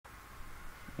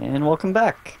And welcome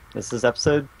back. This is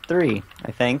episode 3,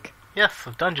 I think. Yes,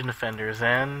 of Dungeon Defenders,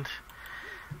 and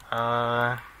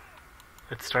uh,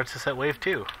 it starts us at Wave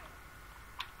 2.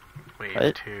 Wave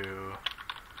What? 2.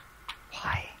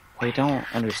 Why? I don't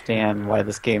understand why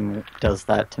this game does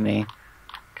that to me.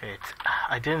 Okay,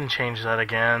 I didn't change that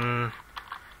again.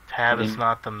 Tab is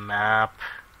not the map.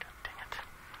 God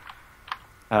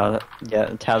dang it.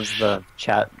 Yeah, tab's the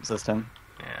chat system.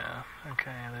 Yeah,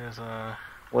 okay, there's a...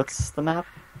 What's the map?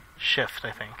 Shift,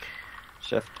 I think.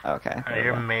 Shift. Okay. Alright,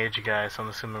 you're a mage guy, so I'm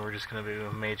assuming we're just gonna do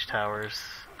mage towers.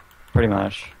 Pretty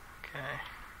much. Okay.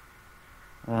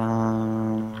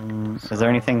 Is there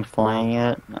anything flying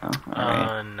yet? No.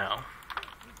 Alright. No.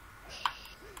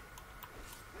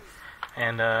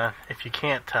 And, if you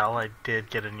can't tell, I did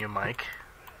get a new mic.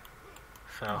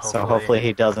 So hopefully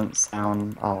he doesn't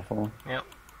sound awful. Yep.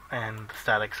 And the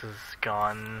statics is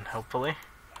gone, hopefully.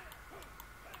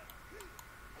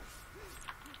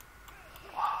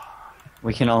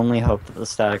 We can only hope that the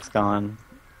static's gone.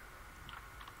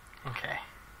 Okay.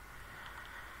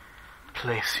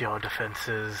 Place your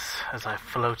defenses as I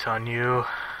float on you.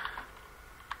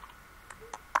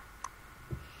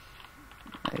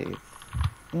 I think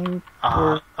Flotation.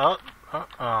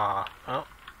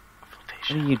 What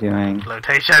are you doing?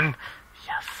 Flotation!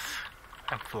 Yes!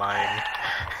 I'm flying.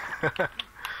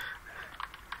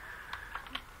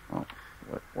 Oh,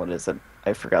 what is it?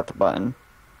 I forgot the button.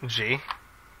 G.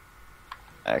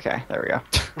 Okay, there we go.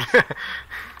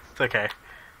 It's okay.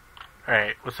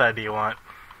 Alright, what side do you want?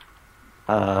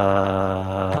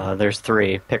 There's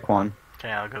 3. Pick one. Okay,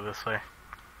 I'll go this way.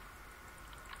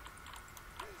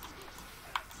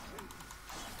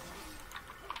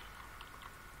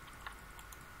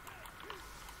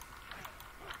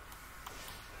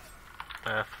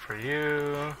 Death for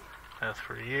you. Death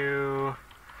for you.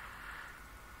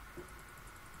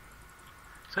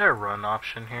 Is there a run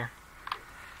option here?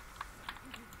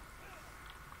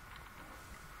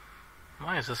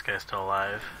 Why is this guy still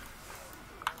alive?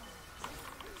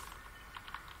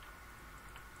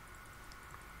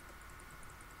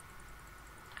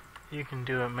 You can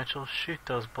do it, Mitchell. Shoot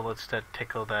those bullets that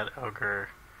tickle that ogre.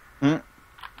 They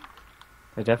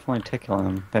definitely tickle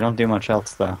him. They don't do much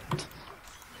else, though.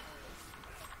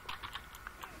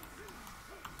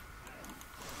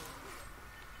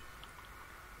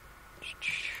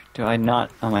 Do I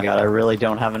not? Oh my god, I really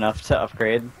don't have enough to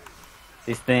upgrade.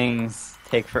 These things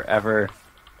take forever.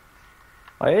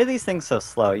 Why are these things so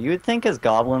slow? You would think as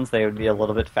goblins they would be a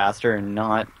little bit faster and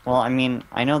not... Well, I mean,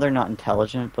 I know they're not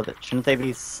intelligent, but shouldn't they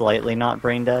be slightly not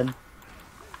brain dead?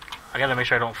 I gotta make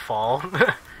sure I don't fall.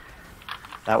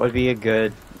 That would be a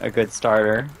good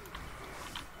starter.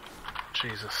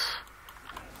 Jesus.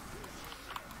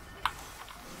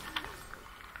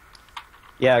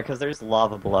 Yeah, because there's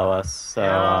lava below us, so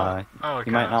Yeah.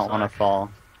 you might not want to fall.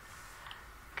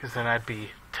 Because then I'd be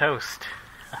toast.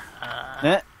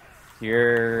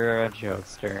 You're a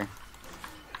jokester.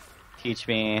 Teach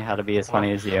me how to be as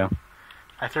funny as you.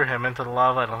 I threw him into the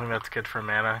lava. I don't think that's good for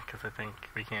mana, because I think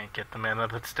we can't get the mana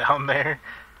that's down there.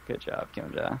 Good job,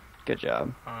 Kyunja. Good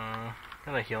job. I'm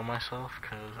gonna heal myself,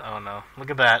 because, oh no. Look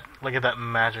at that. Look at that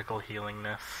magical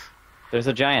healingness. There's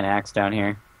a giant axe down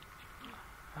here.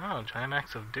 Oh, Giant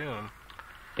Axe of Doom.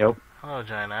 Yep. Hello,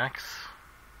 Giant Axe.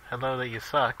 Hello that you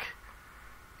suck.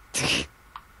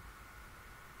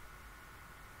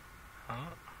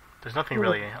 There's nothing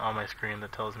really on my screen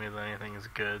that tells me that anything is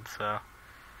good, so...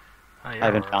 Oh, I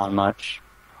haven't found much.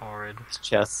 Horrid. These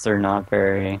chests are not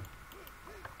very...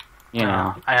 You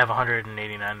know. I have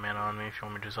 189 mana on me if you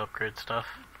want me to just upgrade stuff.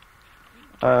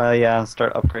 Yeah,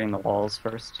 start upgrading the walls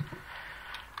first.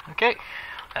 Okay.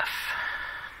 F.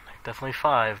 Definitely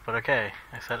 5, but okay.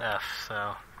 I said F,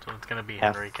 so it's gonna be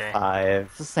Henrique. F5.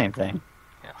 It's the same thing.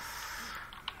 Yes.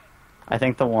 I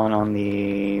think the one on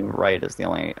the right is the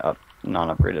only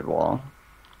non-upgraded wall.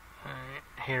 Alright,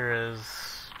 here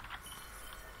is...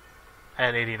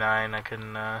 At 89, I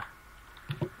couldn't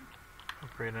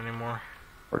upgrade anymore.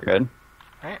 We're good.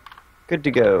 Alright. Good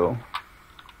to go.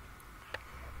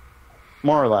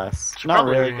 More or less. Not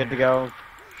really good to go.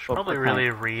 Should probably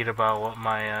really read about what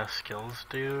my skills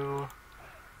do.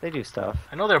 They do stuff.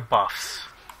 I know they're buffs.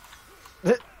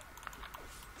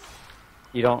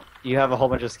 You don't. You have a whole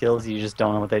bunch of skills. You just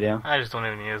don't know what they do. I just don't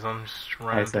even use them. Just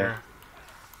run through.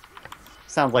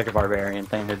 Sounds like a barbarian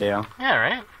thing to do. Yeah,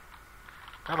 right.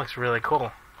 That looks really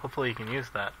cool. Hopefully you can use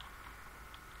that.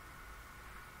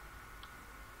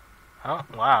 Oh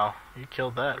wow, you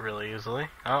killed that really easily.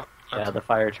 Oh. Yeah, the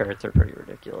fire turrets are pretty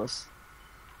ridiculous.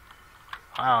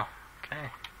 Wow. Okay.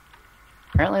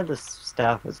 Apparently the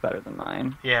staff is better than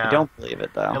mine. Yeah. I don't believe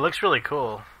it though. It looks really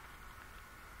cool.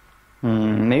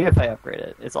 Maybe if I upgrade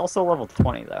it. It's also level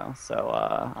 20 though, so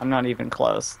I'm not even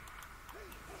close.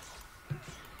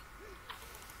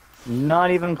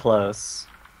 Not even close.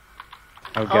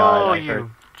 Oh god, Oh, you...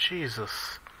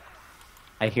 Jesus.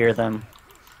 I hear them.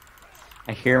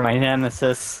 I hear my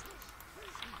nemesis.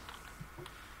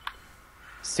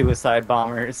 Suicide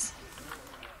bombers.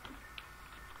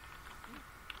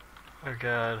 Oh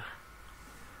god.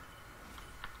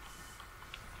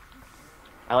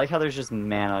 I like how there's just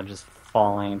mana just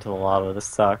falling into the lava. This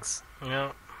sucks.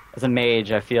 Yep. As a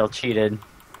mage, I feel cheated.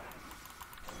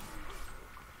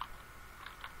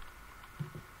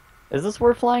 Is this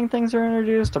where flying things are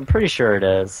introduced? I'm pretty sure it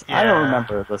is. Yeah, I don't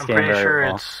remember this game very well. I'm pretty sure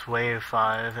it's wave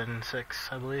 5 and 6,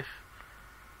 I believe.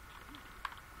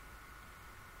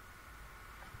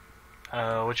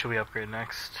 What should we upgrade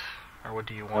next? Or what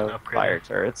do you want to upgrade? Fire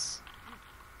turrets.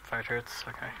 Fire turrets?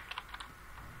 Okay.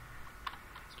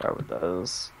 Start with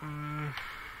those. There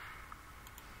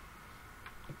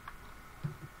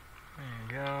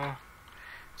you go.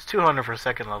 It's 200 for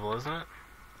second level, isn't it?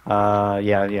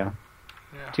 Yeah.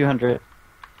 200,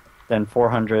 then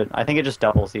 400. I think it just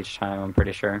doubles each time, I'm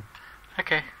pretty sure.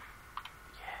 Okay.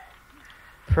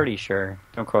 Pretty sure.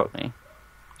 Don't quote me.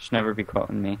 Should never be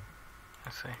quoting me.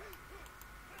 Let's see.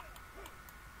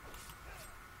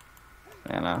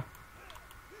 Mana.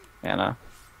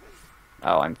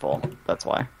 Oh, I'm full. That's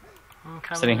why.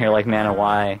 Sitting here like, mana,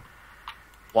 why?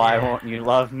 Why won't you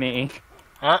love me?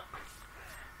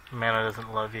 Mana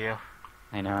doesn't love you.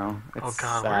 I know. It's oh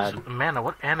god, sad. where's Mana?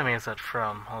 What anime is that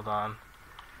from? Hold on.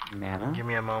 Mana? Give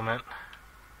me a moment.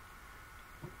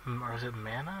 Or is it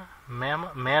Mana?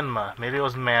 Manma. Maybe it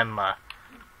was Manma.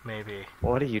 Maybe.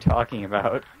 What are you talking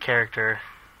about? Character.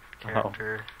 Oh.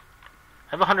 I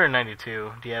have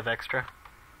 192. Do you have extra?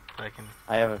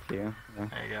 I have a few. Yeah.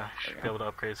 There you go. Should be able to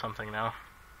upgrade something now.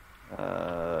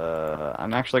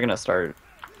 I'm actually gonna start.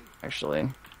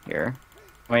 Here.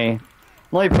 Let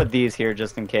me put these here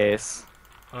just in case.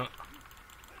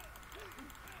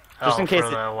 Just in case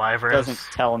the it Wyverns. doesn't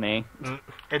tell me.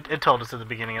 It told us at the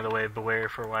beginning of the wave, beware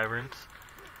for Wyverns.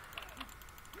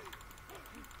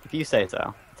 If you say so,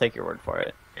 I'll take your word for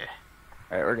it. Yeah.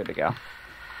 Alright, we're good to go.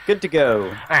 Good to go.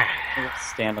 Alright. Let's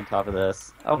stand on top of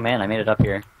this. Oh man, I made it up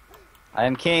here. I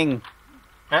am king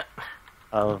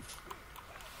of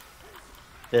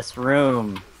this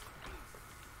room.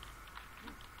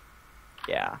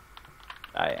 Yeah.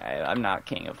 I'm not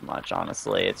king of much,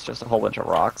 honestly. It's just a whole bunch of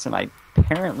rocks and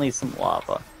apparently some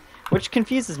lava. Which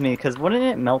confuses me, because wouldn't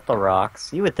it melt the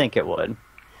rocks? You would think it would.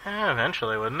 Yeah,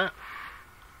 eventually, wouldn't it?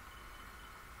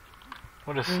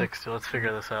 What is 60? Let's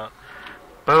figure this out.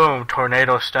 Boom!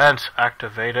 Tornado stance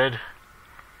activated.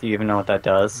 Do you even know what that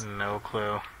does? No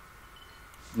clue.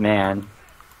 Man.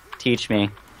 Teach me.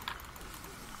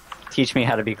 Teach me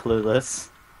how to be clueless.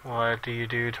 What do you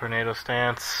do, tornado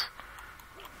stance?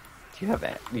 Do you have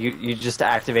it? You just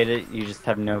activate it, you just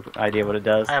have no idea what it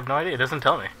does? I have no idea, it doesn't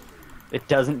tell me. It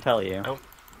doesn't tell you? Nope.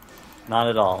 Not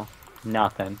at all.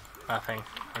 Nothing. Nothing.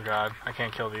 Oh god, I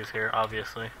can't kill these here,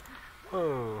 obviously.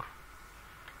 Whoa.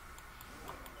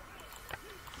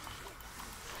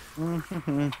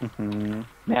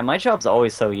 Man, my job's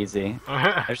always so easy.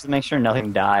 I just make sure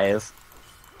nothing dies.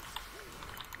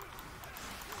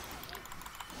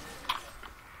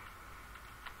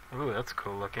 Ooh, that's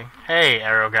cool looking. Hey,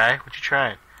 arrow guy, what you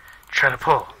trying? Trying to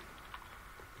pull.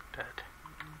 Dead.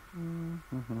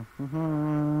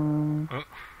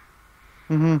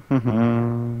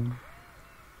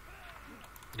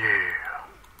 Yeah.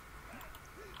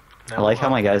 I like how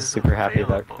my guy's super happy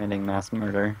about available. committing mass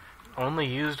murder. Only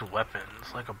used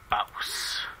weapons, like a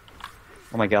bouse.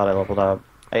 Oh my god, I leveled up.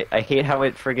 I hate how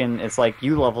it friggin' it's like,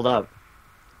 you leveled up.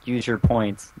 Use your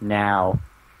points now.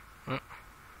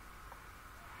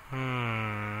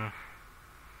 I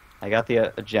got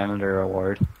the janitor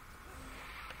award.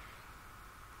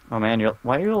 Oh man,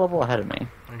 why are you a level ahead of me?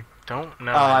 I don't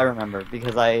know. Oh, I remember,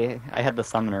 because I had the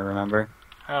summoner, remember?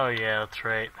 Oh yeah, that's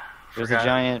right. There's a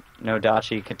giant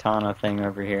Nodachi katana thing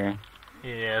over here.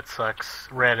 Yeah, it sucks.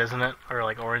 Red, isn't it? Or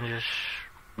like orangish?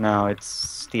 No, it's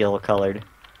steel colored.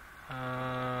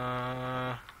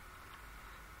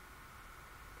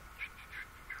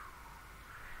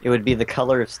 It would be the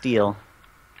color of steel.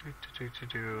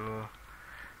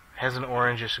 Has an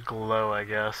orangish glow, I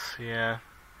guess. Yeah.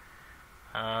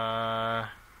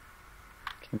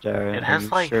 It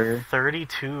has like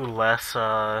 32 less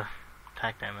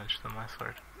attack damage than my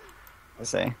sword. I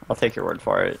say, I'll take your word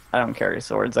for it. I don't carry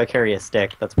swords. I carry a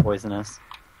stick that's poisonous.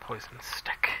 Poison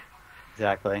stick.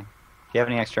 Exactly. If you have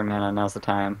any extra mana, now's the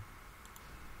time.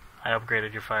 I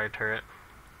upgraded your fire turret.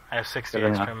 I have 60 Good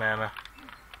enough. extra mana.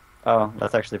 Oh,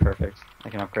 that's actually perfect. I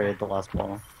can upgrade the last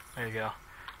wall. There you go.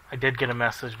 I did get a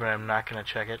message, but I'm not gonna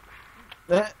check it.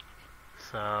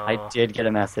 So I did get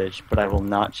a message, but I will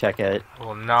not check it. I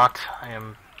will not.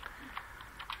 I'm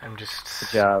just Good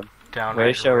job. down. Way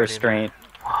to show restraint.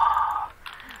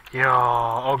 Yo,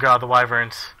 oh god, the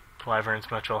Wyverns. The Wyverns,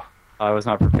 Mitchell. I was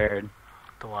not prepared.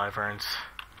 The Wyverns.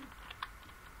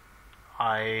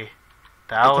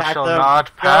 Thou Attack shall them.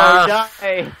 not Go pass.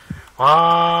 die!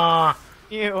 Ah!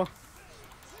 You.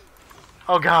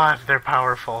 Oh god, they're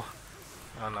powerful.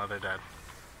 Oh no, they're dead.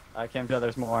 Kimjo,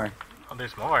 there's more. Oh,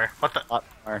 there's more. What the? A lot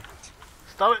more.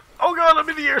 Stop it! Oh god, I'm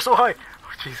in the air so high!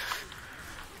 Oh Jesus.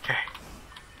 Okay.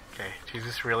 Okay,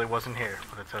 Jesus really wasn't here,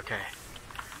 but it's okay.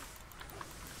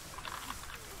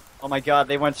 Oh my god,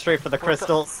 they went straight for the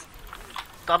crystals.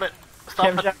 Stop it! Stop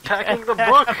Kimjo. attacking the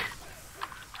book!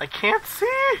 I can't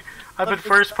see! I'm in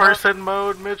first person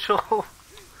mode, Mitchell.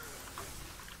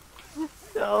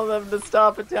 Tell them to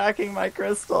stop attacking my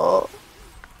crystal.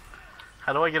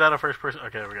 How do I get out of first person?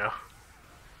 Okay, there we go.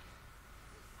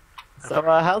 So,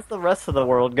 how's the rest of the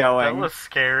world That going? was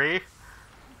scary.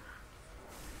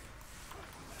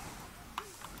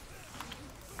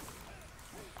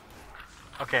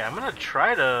 Okay, I'm gonna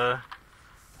try to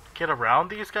get around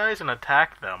these guys and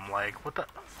attack them. Like, what the?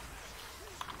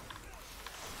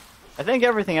 I think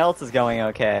everything else is going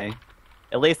okay.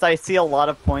 At least I see a lot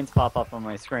of points pop up on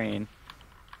my screen.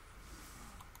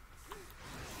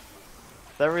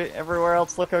 Does everywhere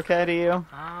else look okay to you?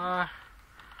 I'm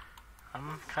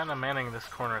kind of manning this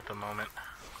corner at the moment.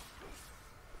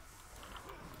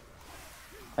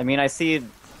 I mean, I see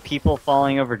people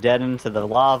falling over dead into the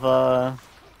lava.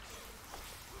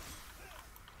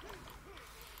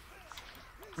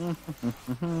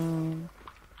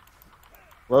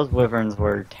 Those wyverns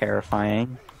were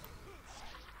terrifying.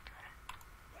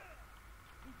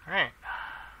 Alright.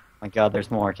 My god,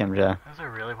 there's more, Kimja. Those are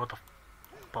really what the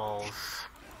balls.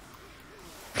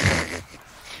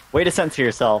 Way to censor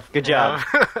yourself. Good job.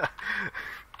 Yeah.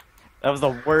 That was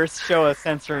the worst show of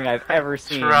censoring I've ever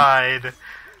seen. Tried.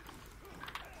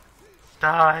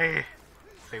 Die.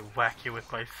 They whack you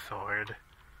with my sword.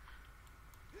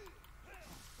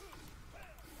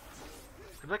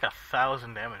 I did like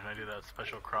 1,000 damage when I do that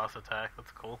special cross attack. That's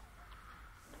cool.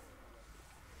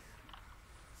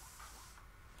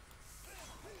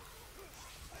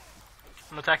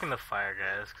 I'm attacking the fire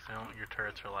guys because I don't want your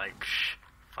turrets are like, shh,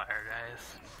 fire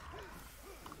guys.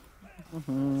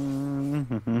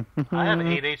 I have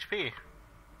 8 HP.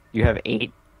 You have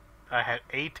 8? I had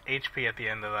 8 HP at the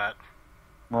end of that.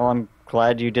 Well, I'm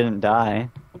glad you didn't die.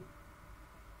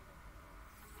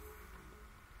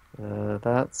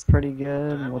 That's pretty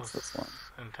good. That What's was this one?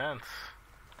 Intense.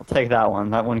 I'll take that one.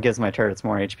 That one gives my turrets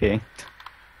more HP.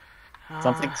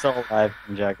 Something's still alive,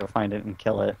 Jack. Go find it and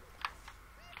kill it.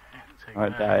 Take Oh,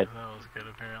 it that. died. That was good,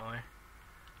 apparently.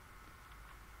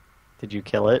 Did you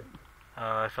kill it?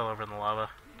 I fell over in the lava.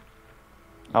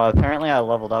 Oh, apparently I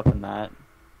leveled up in that.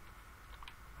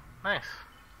 Nice.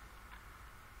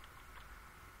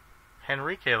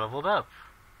 Henrique leveled up.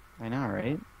 I know,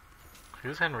 right?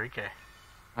 Who's Henrique?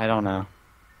 I don't know.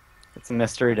 It's a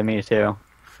mystery to me, too.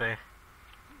 See.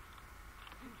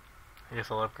 I guess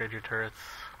I'll upgrade your turrets.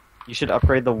 You should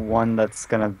upgrade the one that's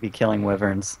gonna be killing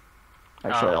wyverns.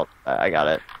 Actually, Oh. I got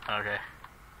it. Okay.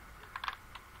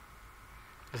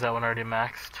 Is that one already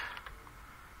maxed?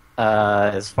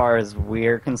 As far as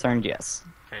we're concerned, yes.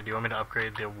 Okay, do you want me to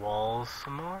upgrade the walls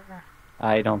some more?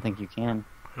 I don't think you can.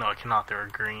 No, I cannot. They're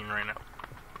green right now.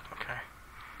 Okay.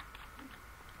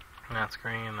 That's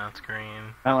green, that's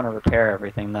green. I want to repair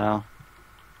everything, though.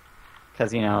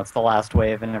 Because, you know, it's the last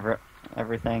wave and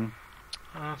everything.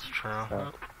 That's true.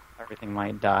 So everything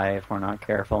might die if we're not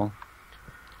careful.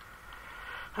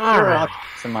 Alright.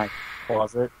 It's in my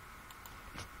closet.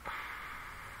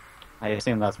 I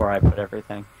assume that's where I put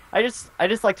everything. I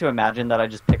just like to imagine that I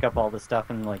just pick up all this stuff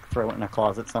and like throw it in a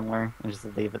closet somewhere and just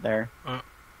leave it there.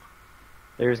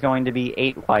 There's going to be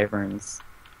 8 wyverns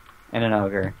and an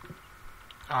ogre.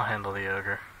 I'll handle the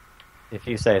ogre. If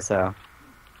you say so.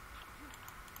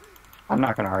 I'm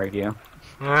not going to argue.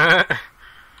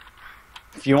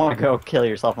 If you want to go kill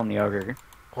yourself on the ogre,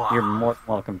 Wow. you're more than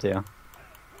welcome to.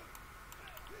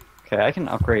 Okay, I can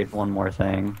upgrade one more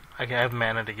thing. I have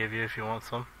mana to give you if you want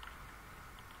some.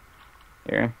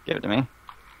 Here, give it to me.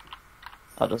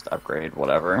 I'll just upgrade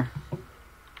whatever.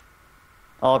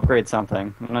 I'll upgrade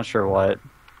something. I'm not sure what.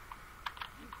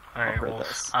 Alright, Upgrade well,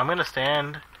 this. I'm gonna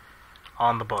stand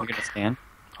on the book. You're gonna stand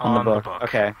On the book.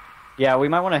 Okay. Yeah, we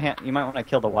might want to. You might want to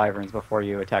kill the wyverns before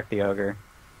you attack the ogre.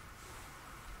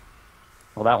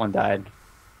 Well, that one died.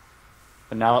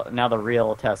 But now the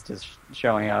real test is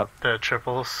showing up. The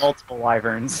triples. Multiple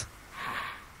wyverns.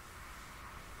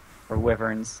 Or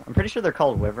Wyverns. I'm pretty sure they're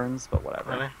called Wyverns, but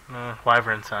whatever. Really? No,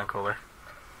 Wyverns sound cooler.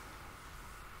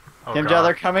 Oh, Kimja, God.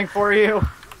 they're coming for you!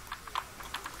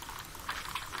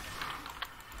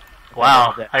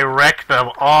 Wow, I wrecked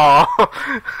them all.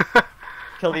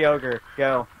 Kill the ogre.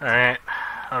 Go. Alright,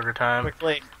 ogre time.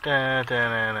 Quickly. Da, da,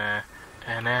 da, da,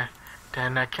 da, da, da,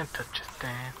 da, can't touch us. Da,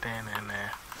 da, da, da.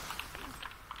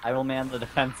 I will man the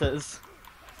defenses.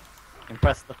 And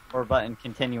press the 4 button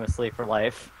continuously for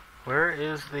life. Where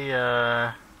is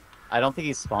the, I don't think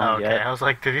he's Oh, spawned okay, yet. I was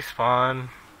like, did he spawn?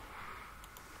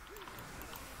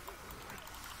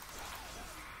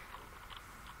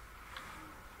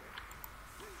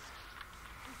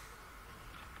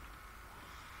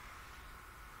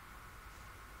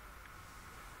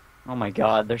 Oh my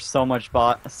god, there's so much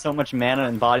mana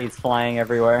and bodies flying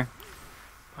everywhere.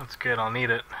 That's good, I'll need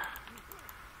it.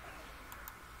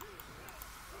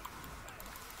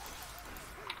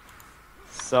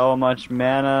 So much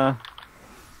mana.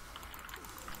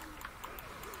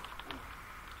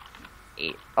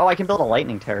 8. Oh, I can build a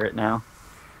lightning turret now.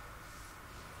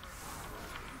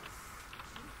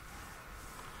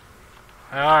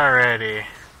 Alrighty.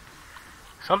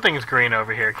 Something's green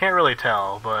over here. Can't really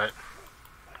tell, but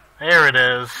there it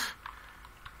is.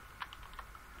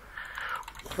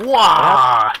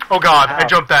 Wow! Oh god, I Ow,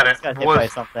 jumped at I it. just got hit by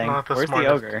something. Not the Where's the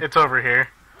smartest. ogre? It's over here.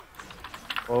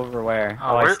 Over where?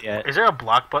 Oh, I where- see it. Is there a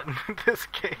block button in this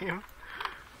game?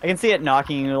 I can see it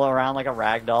knocking you around like a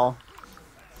rag doll.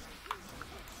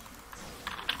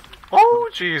 Oh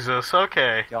Jesus!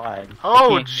 Okay. God.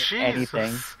 Oh, I can't hear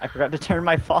anything. Jesus. I forgot to turn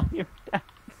my volume down.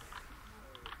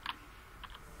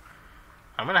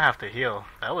 I'm gonna have to heal.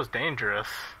 That was dangerous.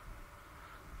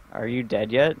 Are you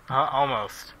dead yet?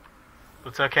 Almost.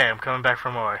 It's okay. I'm coming back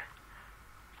for more.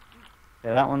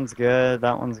 Yeah, that one's good.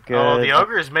 That one's good. Oh, the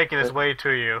ogre is making his way to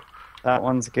you. That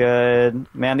one's good.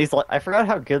 Man, I forgot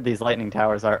how good these lightning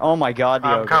towers are. Oh my god, the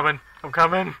I'm ogre. coming. I'm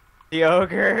coming. The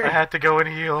ogre. I had to go and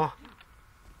heal.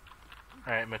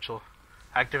 Alright, Mitchell.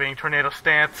 Activating tornado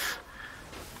stance.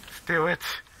 Let's do it.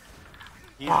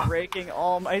 He's breaking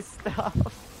all my stuff.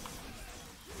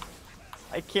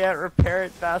 I can't repair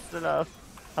it fast enough.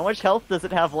 How much health does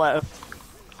it have left?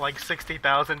 Like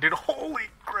 60,000, dude. Holy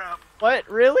crap. What?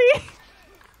 Really?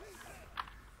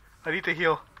 I need to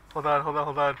heal. Hold on, hold on,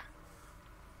 hold on.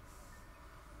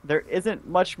 There isn't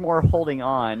much more holding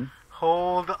on.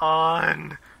 Hold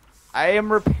on. I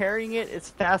am repairing it as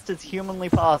fast as humanly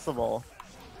possible.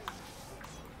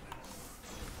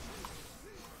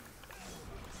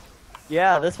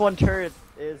 Yeah, this one turret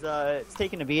is, it's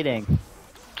taking a beating.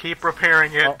 Keep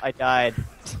repairing it. Oh, I died.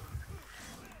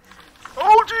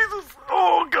 Oh, Jesus!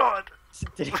 Oh, God!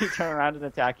 Did he turn around and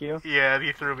attack you? Yeah,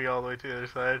 he threw me all the way to the other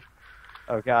side.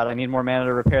 Oh god, I need more mana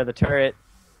to repair the turret.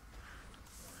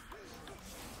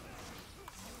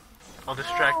 I'll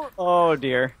distract. Oh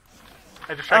dear.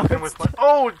 I distract him with my. it's-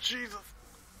 Oh, Jesus!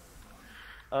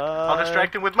 I'll Uh,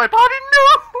 distract him with my body.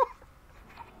 No!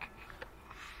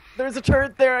 There's a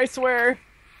turret there, I swear.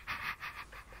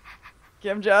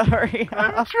 Kimja, hurry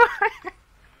I'm up. trying.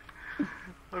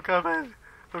 I'm coming.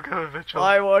 I'm coming, Mitchell.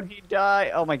 Why won't he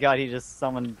die? Oh my god, he just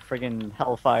summoned friggin'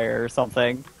 hellfire or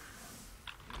something.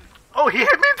 Oh, he hit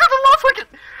me into the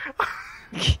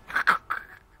lava!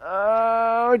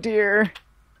 Oh dear.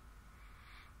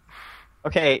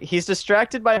 Okay, he's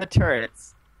distracted by the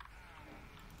turrets.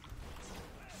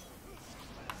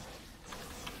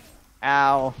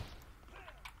 Ow.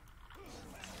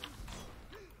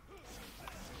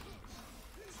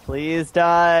 Please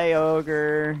die,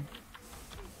 ogre.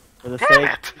 For the Damn sake.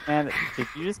 it! Man, did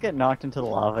you just get knocked into the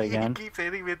lava again? He keeps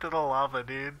hitting me into the lava,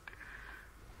 dude.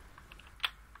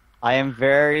 I am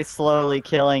very slowly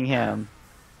killing him.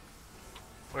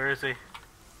 Where is he?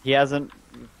 He hasn't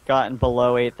gotten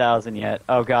below 8,000 yet.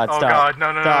 Oh god, Oh stop. god, no,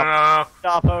 no, no, Stop. no, no, no.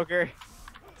 Stop, ogre.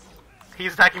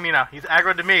 He's attacking me now. He's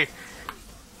aggroed to me.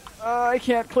 Oh, I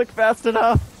can't click fast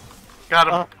enough. Got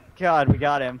him. Oh god, we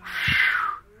got him.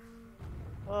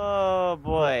 Oh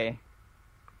boy.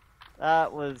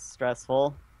 That was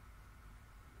stressful.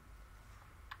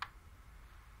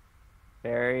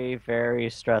 Very, very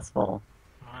stressful.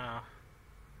 Wow.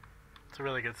 It's a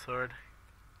really good sword.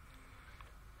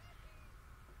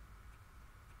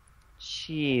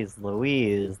 Jeez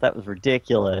Louise, that was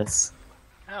ridiculous.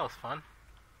 That was fun.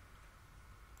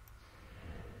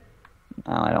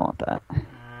 No, I don't want that.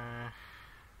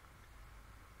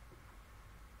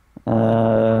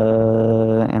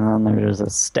 Uh, And then there's a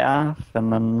staff,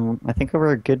 and then I think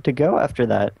we're good to go after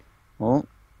that. Well,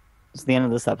 it's the end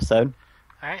of this episode.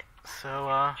 Alright,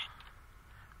 so,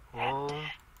 we'll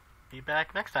be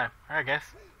back next time. Alright, guys.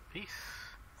 Peace.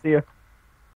 See ya.